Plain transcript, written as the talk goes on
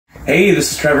Hey,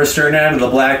 this is Trevor Strnad of the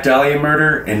Black Dahlia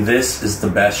murder, and this is the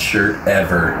best shirt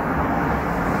ever.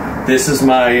 This is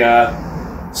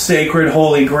my sacred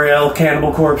holy grail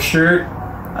Cannibal Corpse shirt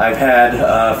I've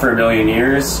had for a million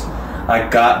years. I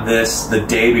got this the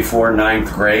day before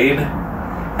 9th grade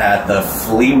at the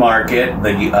flea market,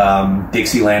 the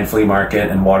Dixieland flea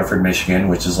market in Waterford, Michigan,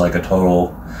 which is like a total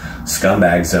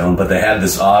scumbag zone, but they had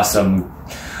this awesome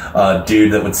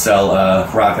dude that would sell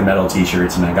rock and metal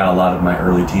t-shirts, and I got a lot of my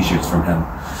early t-shirts from him.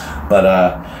 But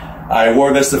I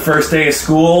wore this the first day of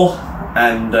school,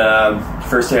 and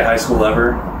first day of high school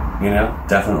ever, you know,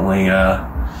 definitely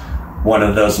one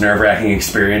of those nerve-wracking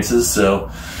experiences.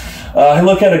 So I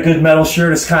look at a good metal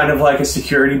shirt as kind of like a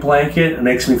security blanket. It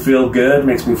makes me feel good,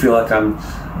 makes me feel like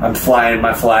I'm flying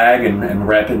my flag and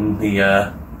repping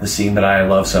the scene that I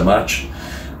love so much.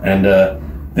 And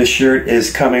this shirt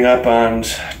is coming up on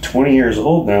 20 years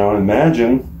old now,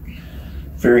 imagine.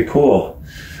 Very cool.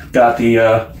 Got the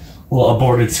little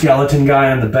aborted skeleton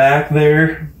guy on the back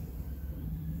there.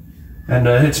 And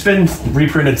it's been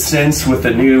reprinted since with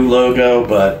the new logo,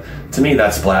 but to me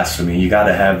that's blasphemy. You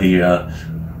gotta have the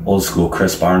old school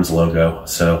Chris Barnes logo.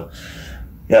 So,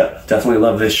 yeah, definitely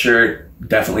love this shirt.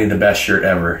 Definitely the best shirt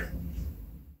ever.